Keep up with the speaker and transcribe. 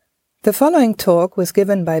The following talk was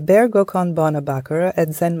given by Bear Gokan Bonebakker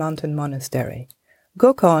at Zen Mountain Monastery.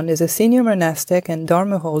 Gokan is a senior monastic and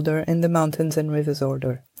Dharma holder in the Mountains and Rivers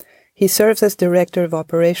Order. He serves as Director of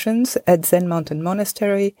Operations at Zen Mountain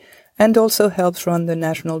Monastery and also helps run the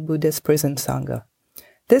National Buddhist Prison Sangha.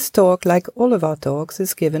 This talk, like all of our talks,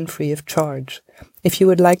 is given free of charge. If you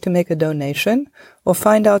would like to make a donation or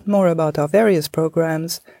find out more about our various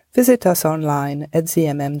programs, visit us online at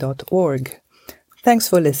zmm.org. Thanks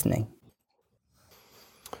for listening.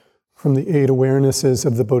 From the 8 awarenesses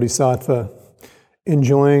of the Bodhisattva,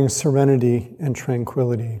 enjoying serenity and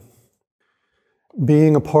tranquility.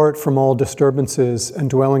 Being apart from all disturbances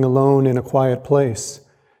and dwelling alone in a quiet place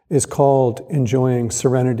is called enjoying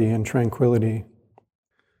serenity and tranquility.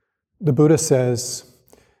 The Buddha says,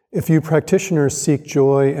 if you practitioners seek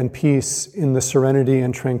joy and peace in the serenity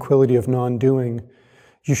and tranquility of non-doing,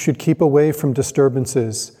 you should keep away from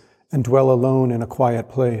disturbances and dwell alone in a quiet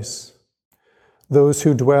place. Those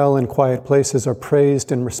who dwell in quiet places are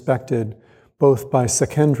praised and respected both by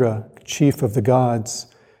Sakendra, chief of the gods,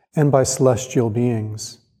 and by celestial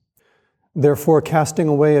beings. Therefore, casting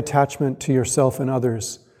away attachment to yourself and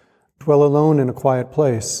others, dwell alone in a quiet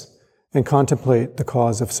place and contemplate the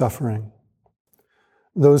cause of suffering.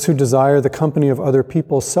 Those who desire the company of other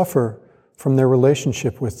people suffer from their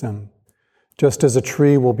relationship with them, just as a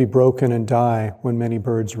tree will be broken and die when many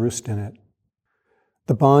birds roost in it.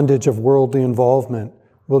 The bondage of worldly involvement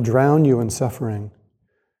will drown you in suffering,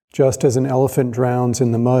 just as an elephant drowns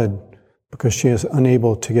in the mud because she is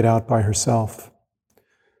unable to get out by herself.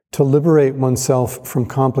 To liberate oneself from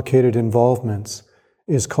complicated involvements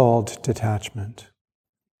is called detachment.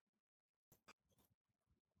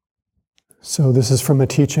 So this is from a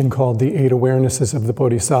teaching called The 8 Awarenesses of the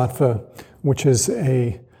Bodhisattva, which is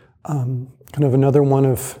a kind of another one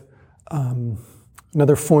of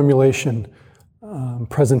another formulation,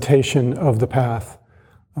 presentation of the path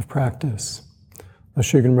of practice.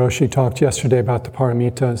 Shugen Roshi talked yesterday about the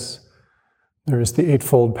paramitas. There is the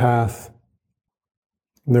eightfold path.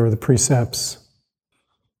 There are the precepts.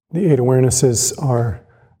 The 8 awarenesses are,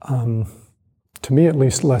 to me at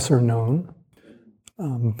least, lesser known,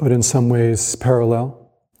 but in some ways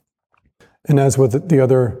parallel. And as with the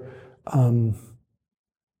other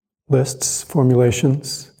lists,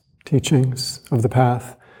 formulations, teachings of the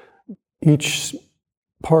path, each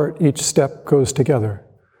part, each step goes together.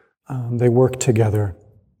 They work together.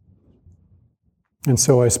 And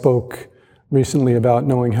so I spoke recently about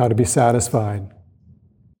knowing how to be satisfied,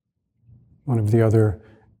 one of the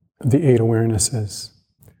 8 awarenesses.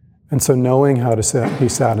 And so knowing how to be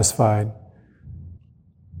satisfied,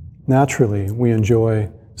 naturally we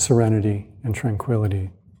enjoy serenity and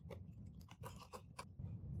tranquility.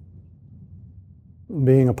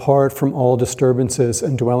 Being apart from all disturbances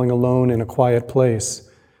and dwelling alone in a quiet place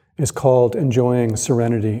is called enjoying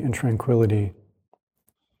serenity and tranquility.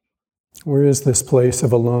 Where is this place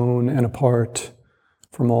of alone and apart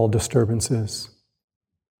from all disturbances?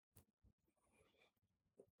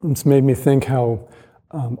 It's made me think how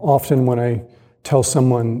often when I tell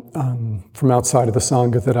someone from outside of the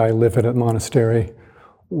Sangha that I live at a monastery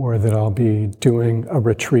or that I'll be doing a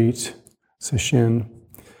retreat, sesshin,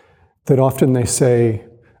 that often they say,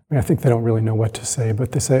 I think they don't really know what to say,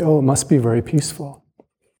 but they say, oh, it must be very peaceful.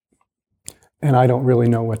 And I don't really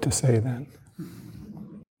know what to say then.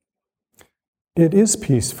 It is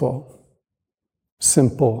peaceful,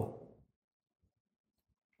 simple,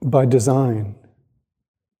 by design.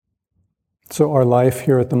 So our life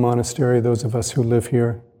here at the monastery, those of us who live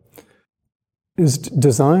here, is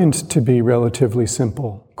designed to be relatively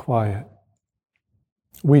simple, quiet.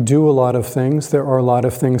 We do a lot of things, there are a lot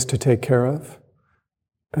of things to take care of,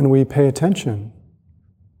 and we pay attention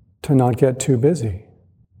to not get too busy,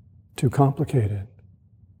 too complicated.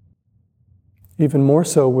 Even more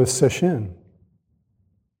so with sesshin.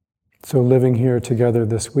 So living here together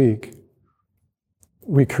this week,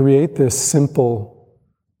 we create this simple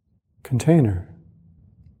container.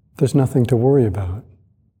 There's nothing to worry about.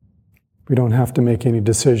 We don't have to make any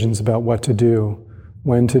decisions about what to do,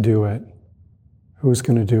 when to do it, who's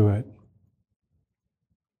going to do it.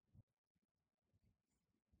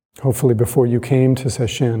 Hopefully before you came to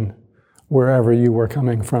sesshin, wherever you were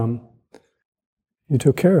coming from, you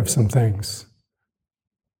took care of some things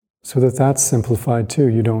so that that's simplified too.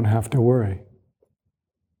 You don't have to worry.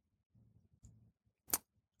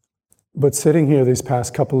 But sitting here these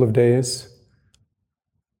past couple of days,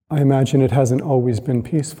 I imagine it hasn't always been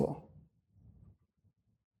peaceful.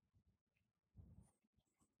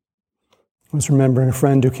 I was remembering a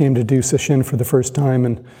friend who came to do sesshin for the first time,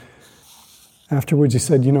 and afterwards he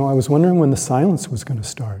said, I was wondering when the silence was going to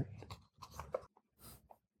start.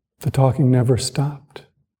 The The talking never stopped.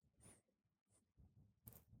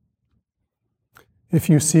 If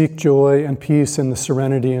you seek joy and peace in the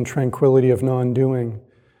serenity and tranquility of non-doing,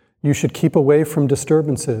 you should keep away from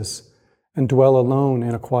disturbances and dwell alone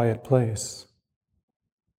in a quiet place.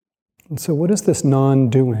 And so what is this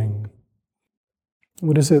non-doing?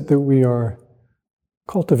 What is it that we are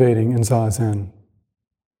cultivating in Zazen?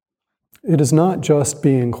 It is not just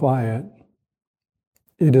being quiet.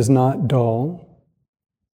 It is not dull,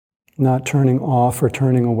 not turning off or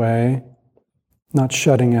turning away, not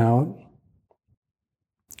shutting out.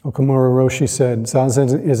 Okamura Roshi said,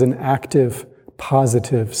 Zazen is an active,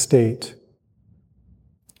 positive state.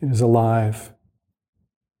 It is alive.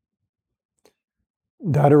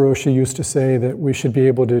 Dada Roshi used to say that we should be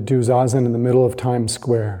able to do Zazen in the middle of Times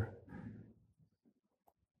Square.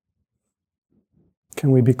 Can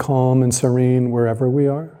we be calm and serene wherever we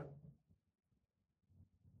are?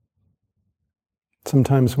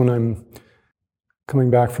 Sometimes when I'm coming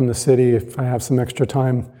back from the city, if I have some extra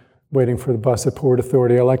time waiting for the bus at Port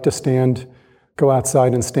Authority, I like to go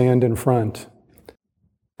outside and stand in front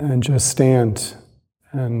and just stand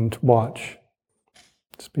and watch.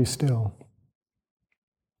 Just be still.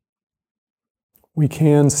 We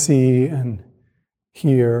can see and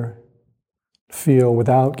hear, feel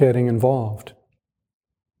without getting involved,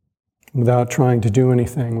 without trying to do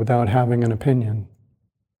anything, without having an opinion.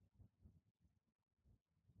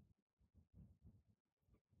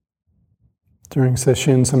 During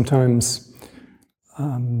sesshin, sometimes I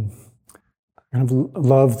kind of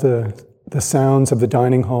love the sounds of the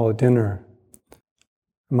dining hall at dinner.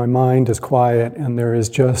 My mind is quiet and there is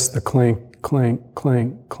just the clink, clink,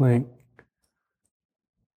 clink, clink.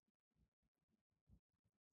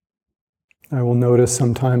 I will notice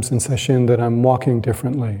sometimes in sesshin that I'm walking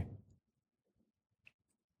differently,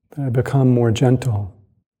 that I become more gentle.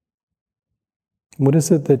 What is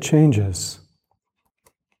it that changes?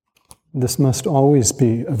 This must always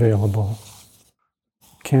be available.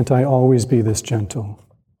 Can't I always be this gentle?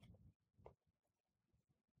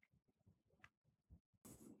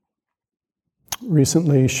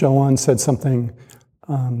 Recently, Shoan said something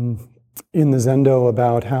in the Zendo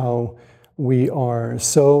about how we are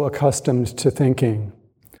so accustomed to thinking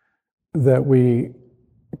that we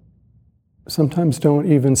sometimes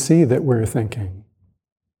don't even see that we're thinking,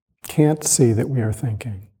 can't see that we are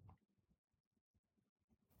thinking.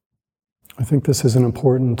 I think this is an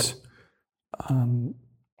important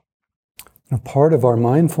part of our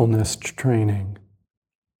mindfulness training,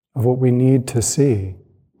 of what we need to see,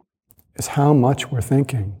 is how much we're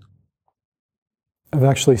thinking, of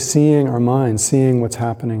actually seeing our mind, seeing what's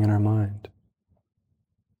happening in our mind.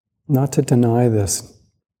 Not to deny this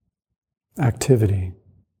activity,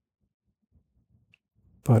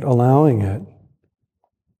 but allowing it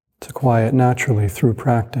to quiet naturally through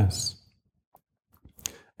practice.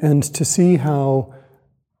 And to see how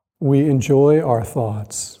we enjoy our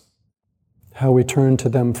thoughts, how we turn to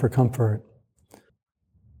them for comfort.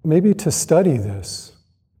 Maybe to study this.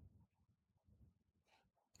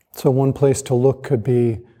 So one place to look could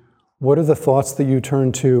be, what are the thoughts that you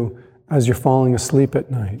turn to as you're falling asleep at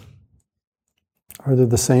night? Are they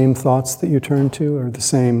the same thoughts that you turn to, or the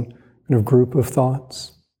same kind of group of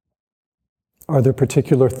thoughts? Are there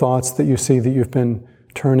particular thoughts that you see that you've been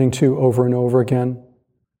turning to over and over again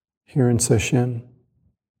here in sesshin?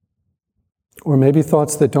 Or maybe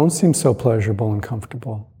thoughts that don't seem so pleasurable and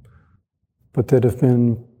comfortable, but that have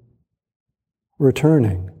been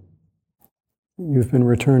returning. You've been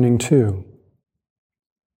returning to.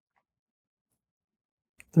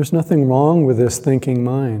 There's nothing wrong with this thinking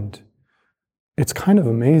mind. It's kind of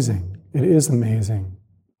amazing. It is amazing.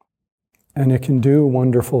 And it can do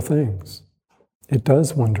wonderful things. It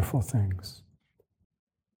does wonderful things.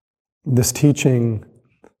 This teaching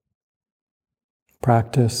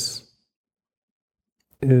practice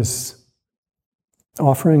is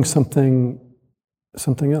offering something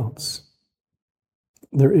else.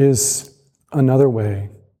 There is another way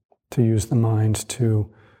to use the mind,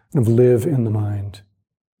 to kind of live in the mind.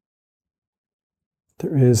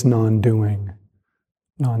 There is non-doing,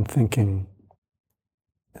 non-thinking,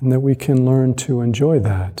 and that we can learn to enjoy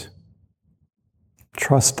that,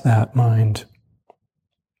 trust that mind.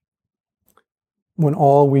 When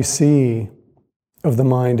all we see of the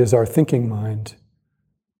mind is our thinking mind,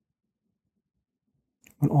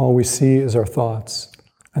 when all we see is our thoughts,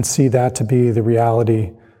 and see that to be the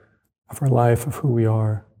reality of our life, of who we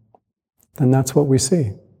are, then that's what we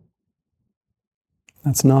see.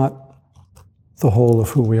 That's not the whole of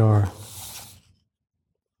who we are.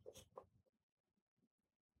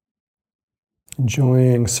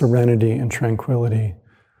 Enjoying serenity and tranquility,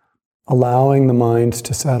 allowing the mind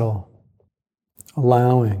to settle.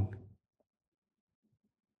 allowing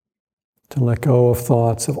to let go of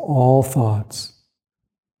thoughts, of all thoughts,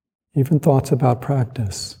 even thoughts about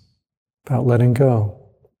practice, about letting go,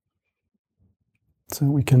 so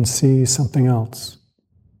that we can see something else.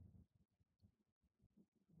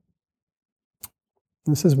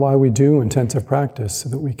 This is why we do intensive practice, so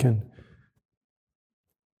that we can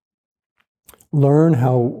learn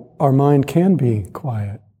how our mind can be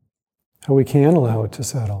quiet, how we can allow it to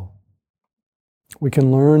settle. We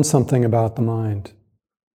can learn something about the mind,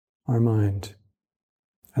 our mind.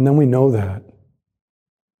 And then we know that.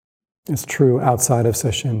 It's true outside of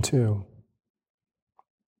session too.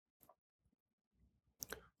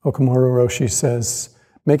 Okamura Roshi says,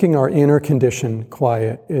 making our inner condition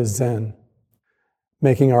quiet is Zen.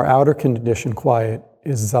 Making our outer condition quiet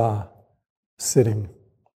is Za, sitting.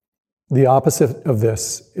 The opposite of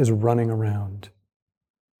this is running around.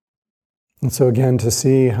 And so again, to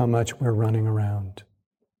see how much we're running around.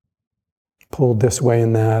 Pulled this way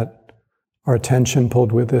and that, our attention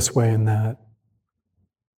pulled with this way and that.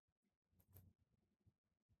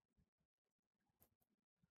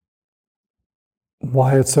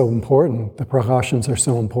 Why it's so important, the precautions are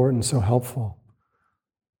so important, so helpful.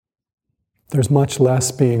 There's much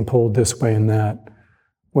less being pulled this way and that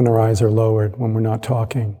when our eyes are lowered, when we're not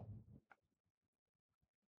talking.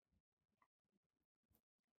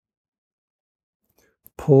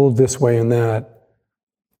 Pulled this way and that,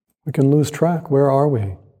 we can lose track. Where are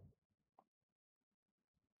we?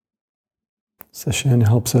 Sesshin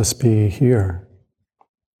helps us be here.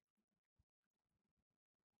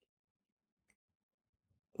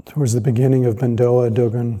 Towards the beginning of Bendoa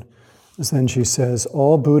Dogen Zenji says,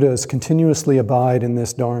 all Buddhas continuously abide in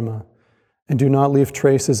this Dharma and do not leave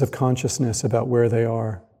traces of consciousness about where they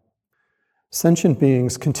are. Sentient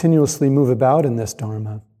beings continuously move about in this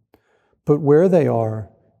Dharma, but where they are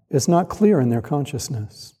is not clear in their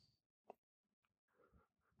consciousness.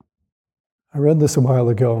 I read this a while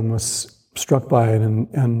ago and was struck by it, and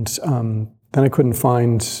then I couldn't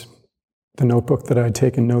find the notebook that I had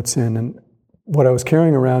taken notes in, and what I was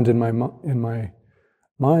carrying around in my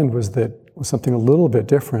mind was something a little bit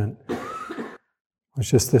different. It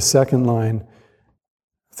was just this second line,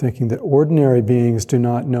 thinking that ordinary beings do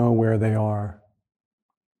not know where they are.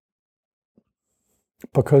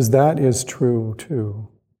 Because that is true too.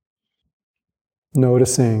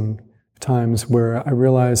 Noticing times where I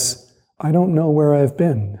realize I don't know where I've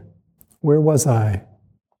been. Where was I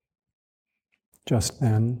just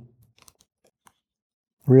then?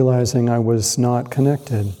 Realizing I was not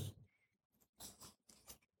connected.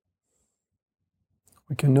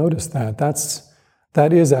 We can notice that.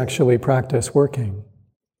 That is actually practice working.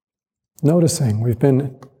 Noticing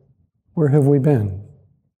where have we been?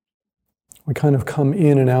 We kind of come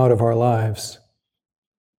in and out of our lives,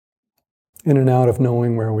 in and out of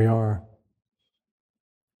knowing where we are.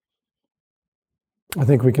 I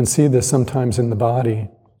think we can see this sometimes in the body.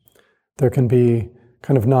 There can be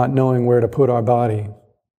kind of not knowing where to put our body,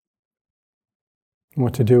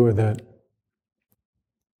 what to do with it.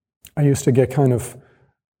 I used to get kind of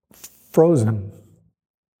frozen.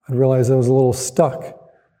 I'd realize I was a little stuck,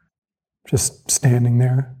 just standing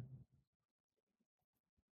there.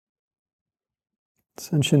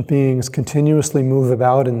 Sentient beings continuously move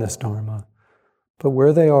about in this Dharma, but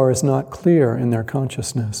where they are is not clear in their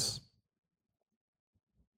consciousness.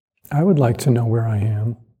 I would like to know where I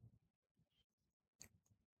am.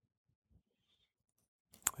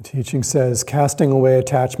 The teaching says, casting away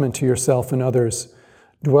attachment to yourself and others,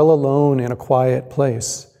 dwell alone in a quiet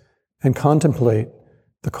place and contemplate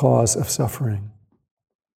the cause of suffering.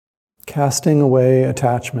 Casting away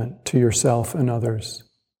attachment to yourself and others.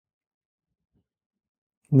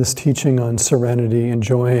 And this teaching on serenity,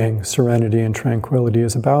 enjoying serenity and tranquility,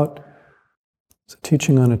 is a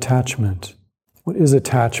teaching on attachment. What is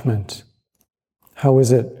attachment? How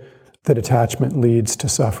is it that attachment leads to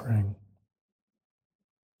suffering?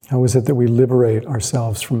 How is it that we liberate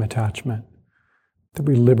ourselves from attachment? That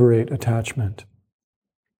we liberate attachment?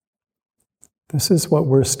 This is what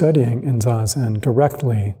we're studying in Zazen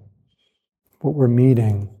directly, what we're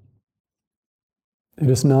meeting. It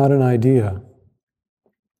is not an idea.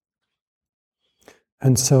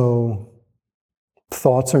 And so,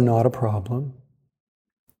 thoughts are not a problem.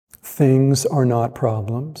 Things are not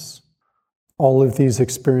problems. All of these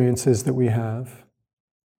experiences that we have.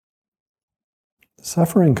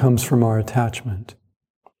 Suffering comes from our attachment,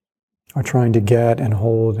 our trying to get and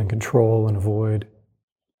hold and control and avoid.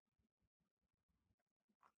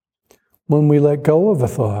 When we let go of a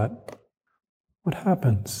thought, what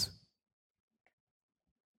happens?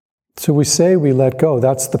 So we say we let go.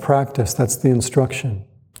 That's the practice. That's the instruction.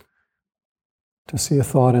 to see a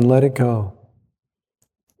thought and let it go.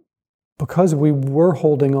 Because we were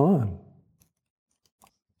holding on.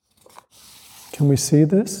 Can we see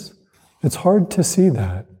this? It's hard to see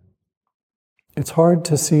that. It's hard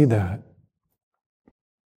to see that.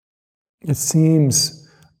 It seems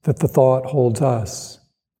that the thought holds us,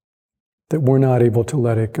 that we're not able to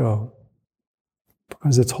let it go,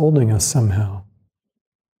 because it's holding us somehow,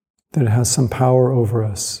 that it has some power over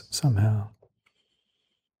us somehow.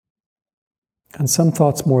 And some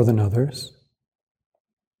thoughts more than others.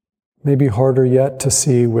 Maybe harder yet to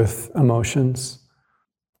see with emotions,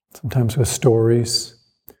 sometimes with stories,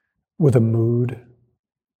 with a mood.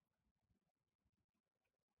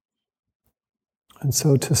 And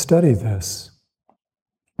so to study this,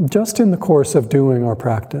 just in the course of doing our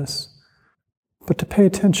practice, but to pay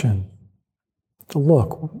attention, to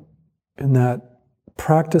look in that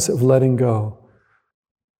practice of letting go.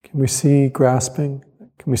 Can we see grasping?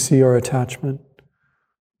 Can we see our attachment?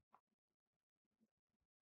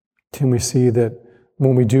 Can we see that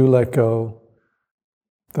when we do let go,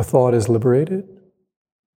 the thought is liberated?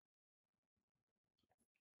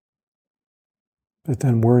 But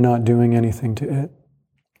then we're not doing anything to it.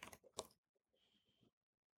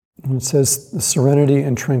 And it says the serenity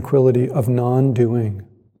and tranquility of non-doing.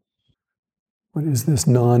 What is this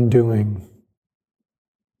non-doing?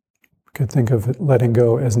 We could think of it, letting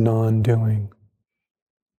go as non-doing.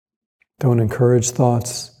 Don't encourage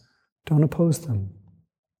thoughts. Don't oppose them.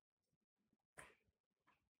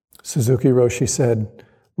 Suzuki Roshi said,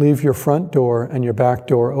 leave your front door and your back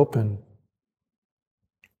door open.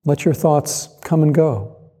 Let your thoughts come and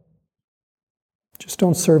go. Just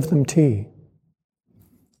don't serve them tea.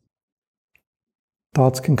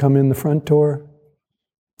 Thoughts can come in the front door.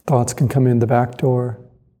 Thoughts can come in the back door.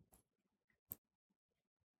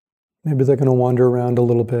 Maybe they're going to wander around a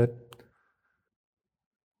little bit.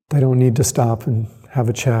 They don't need to stop and have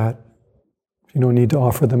a chat. You don't need to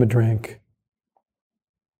offer them a drink.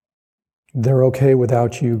 They're okay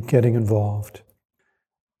without you getting involved.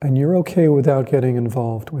 And you're okay without getting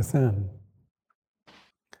involved with them.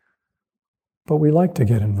 But we like to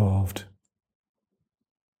get involved.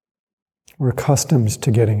 We're accustomed to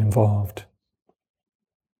getting involved.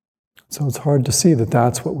 So it's hard to see that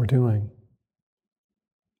that's what we're doing.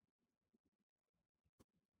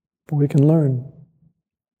 But we can learn.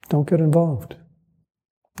 Don't get involved.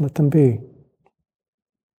 Let them be.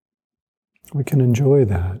 We can enjoy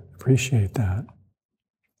that, appreciate that.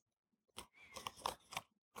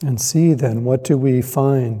 And see then, what do we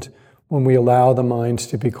find when we allow the mind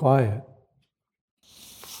to be quiet?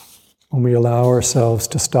 When we allow ourselves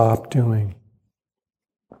to stop doing.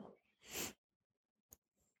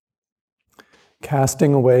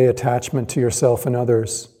 Casting away attachment to yourself and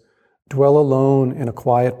others, dwell alone in a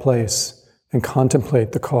quiet place and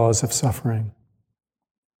contemplate the cause of suffering.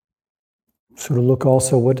 So to look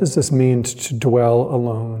also, what does this mean to dwell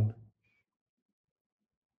alone?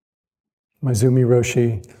 Maizumi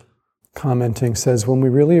Roshi, commenting, says, when we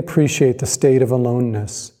really appreciate the state of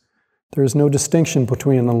aloneness, there is no distinction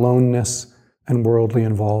between aloneness and worldly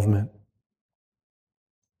involvement.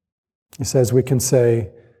 He says we can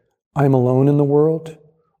say, I'm alone in the world,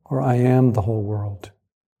 or I am the whole world.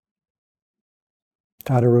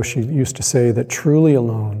 Tadaroshi used to say that truly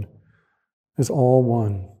alone is all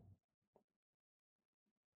one.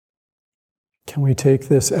 Can we take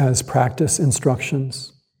this as practice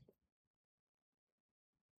instructions?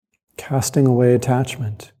 Casting away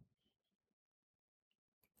attachment.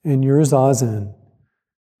 In your zazen,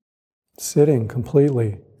 sitting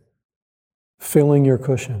completely, filling your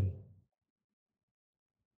cushion,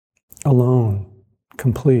 alone,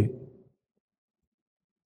 complete.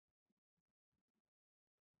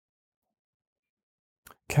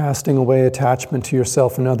 Casting away attachment to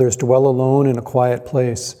yourself and others, dwell alone in a quiet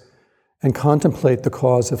place and contemplate the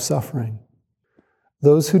cause of suffering.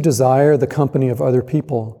 Those who desire the company of other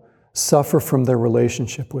people suffer from their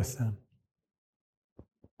relationship with them.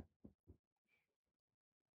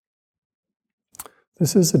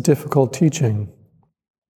 This is a difficult teaching.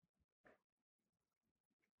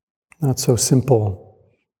 Not so simple,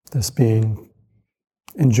 this being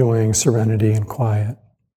enjoying serenity and quiet.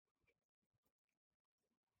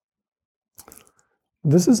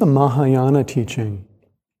 This is a Mahayana teaching.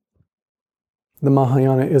 The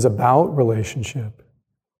Mahayana is about relationship.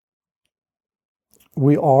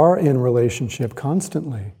 We are in relationship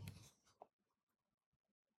constantly.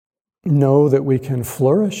 Know that we can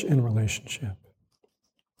flourish in relationship.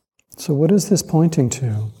 So what is this pointing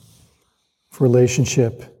to?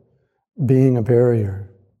 Relationship being a barrier,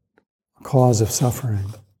 a cause of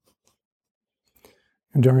suffering.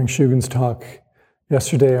 And during Shugen's talk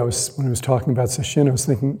Yesterday, when I was talking about Sesshin, I was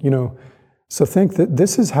thinking, so think that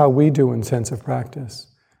this is how we do intensive practice,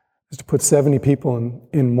 is to put 70 people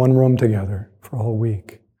in one room together for a whole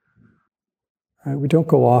week. Right? We don't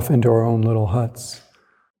go off into our own little huts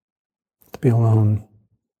to be alone.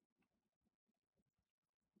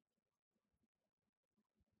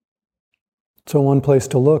 So one place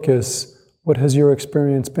to look is, what has your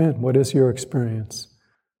experience been? What is your experience?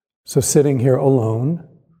 So sitting here alone,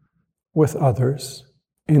 with others,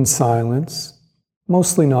 in silence,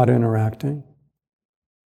 mostly not interacting.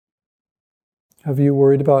 Have you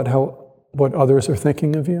worried about what others are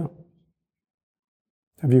thinking of you?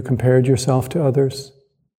 Have you compared yourself to others?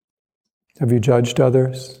 Have you judged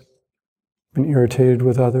others? Been irritated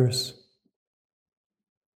with others?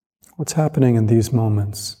 What's happening in these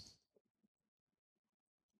moments?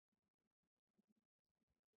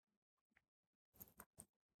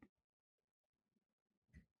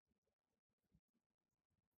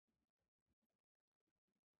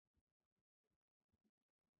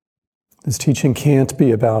 This teaching can't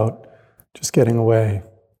be about just getting away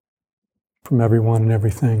from everyone and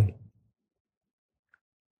everything.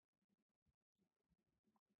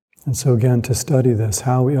 And so again, to study this,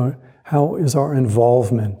 how is our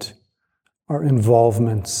involvement, our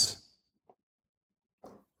involvements,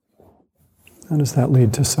 how does that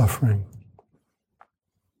lead to suffering?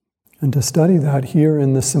 And to study that here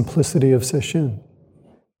in the simplicity of Sesshin.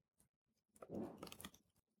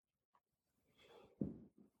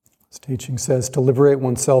 This teaching says to liberate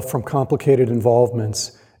oneself from complicated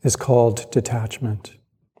involvements is called detachment.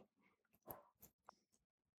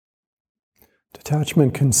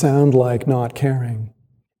 Detachment can sound like not caring.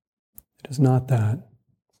 It is not that.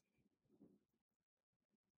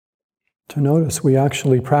 To notice we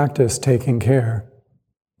actually practice taking care,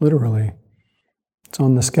 literally. It's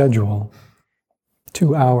on the schedule,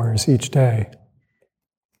 2 hours each day,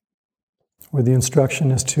 where the instruction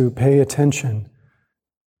is to pay attention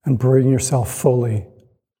and bring yourself fully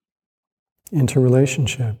into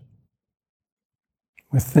relationship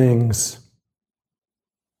with things.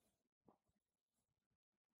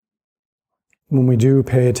 When we do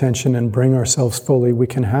pay attention and bring ourselves fully, we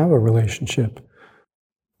can have a relationship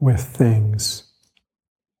with things.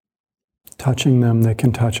 Touching them, they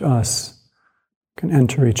can touch us, can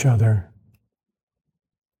enter each other.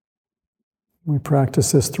 We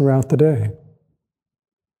practice this throughout the day.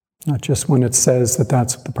 Not just when it says that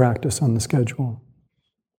that's the practice on the schedule.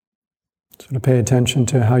 So to pay attention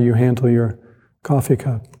to how you handle your coffee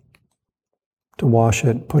cup, to wash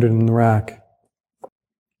it, put it in the rack,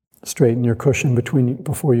 straighten your cushion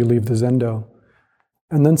before you leave the zendo.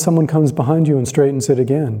 And then someone comes behind you and straightens it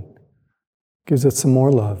again, gives it some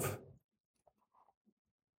more love.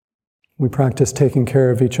 We practice taking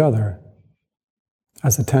care of each other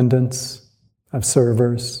as attendants, as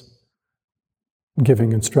servers,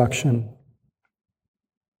 giving instruction.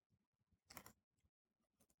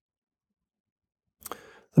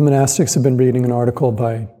 The monastics have been reading an article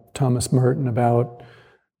by Thomas Merton about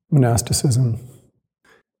monasticism.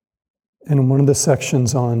 And in one of the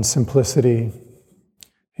sections on simplicity,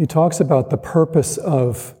 he talks about the purpose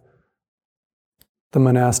of the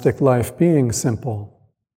monastic life being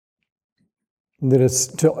simple. That it's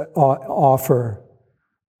to offer,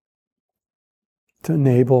 to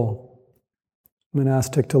enable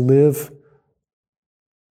monastic to live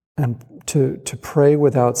and to pray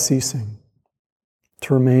without ceasing,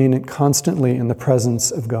 to remain constantly in the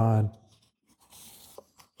presence of God.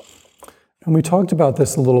 And we talked about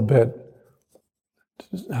this a little bit.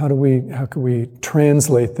 How can we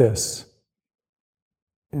translate this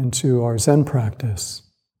into our Zen practice?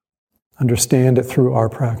 Understand it through our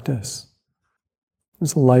practice.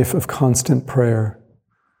 It's a life of constant prayer,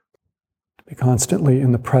 to be constantly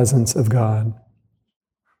in the presence of God.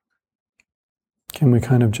 Can we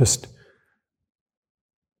kind of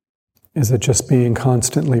is it just being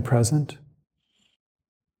constantly present?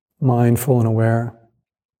 Mindful and aware?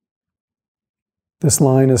 This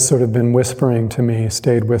line has sort of been whispering to me,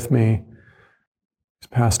 stayed with me these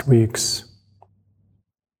past weeks.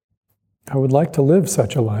 I would like to live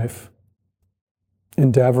such a life,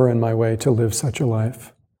 endeavor in my way to live such a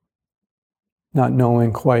life, not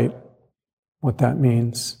knowing quite what that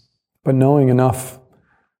means, but knowing enough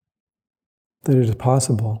that it is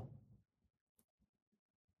possible.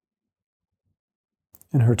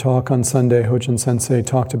 In her talk on Sunday, Hojin Sensei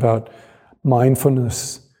talked about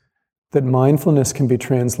mindfulness, that mindfulness can be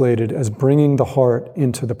translated as bringing the heart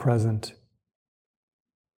into the present.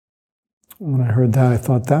 When I heard that, I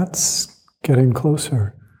thought, that's getting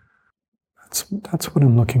closer. That's what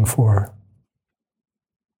I'm looking for.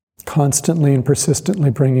 Constantly and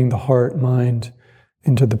persistently bringing the heart, mind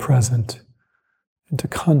into the present, into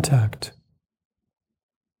contact.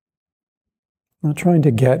 Not trying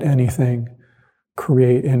to get anything,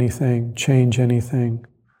 create anything, change anything.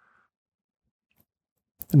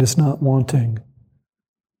 And it's not wanting.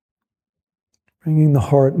 Bringing the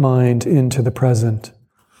heart-mind into the present.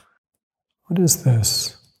 What is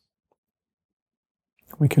this?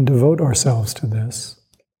 We can devote ourselves to this.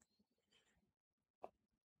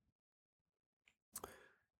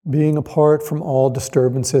 Being apart from all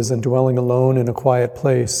disturbances and dwelling alone in a quiet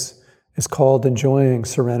place is called enjoying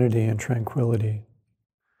serenity and tranquility.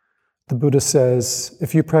 The Buddha says,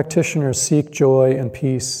 if you practitioners seek joy and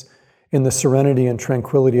peace in the serenity and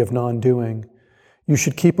tranquility of non-doing, you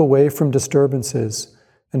should keep away from disturbances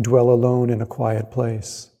and dwell alone in a quiet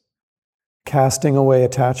place. Casting away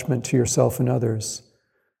attachment to yourself and others,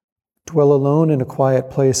 dwell alone in a quiet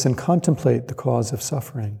place and contemplate the cause of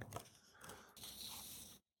suffering.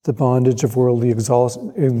 The bondage of worldly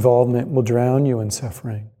involvement will drown you in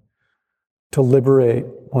suffering. To liberate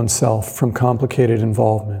oneself from complicated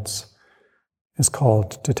involvements is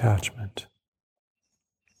called detachment.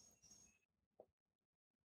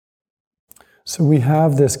 So we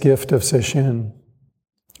have this gift of Sesshin,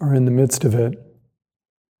 or in the midst of it,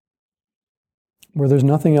 where there's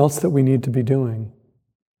nothing else that we need to be doing.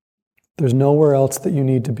 There's nowhere else that you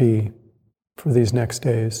need to be for these next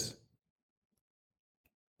days.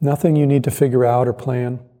 Nothing you need to figure out or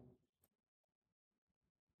plan.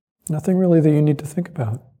 Nothing really that you need to think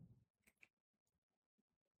about.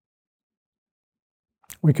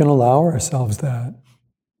 We can allow ourselves that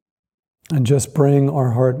and just bring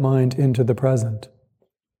our heart-mind into the present.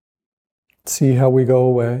 See how we go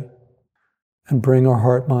away and bring our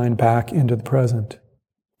heart-mind back into the present,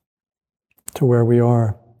 to where we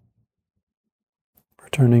are.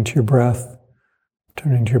 Returning to your breath,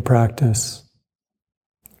 returning to your practice,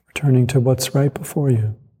 returning to what's right before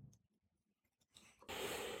you.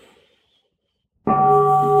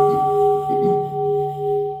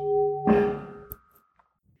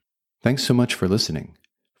 Thanks so much for listening.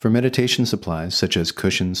 For meditation supplies such as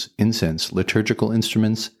cushions, incense, liturgical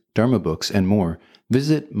instruments, Dharma books, and more,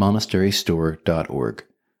 visit monasterystore.org.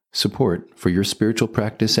 Support for your spiritual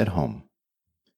practice at home.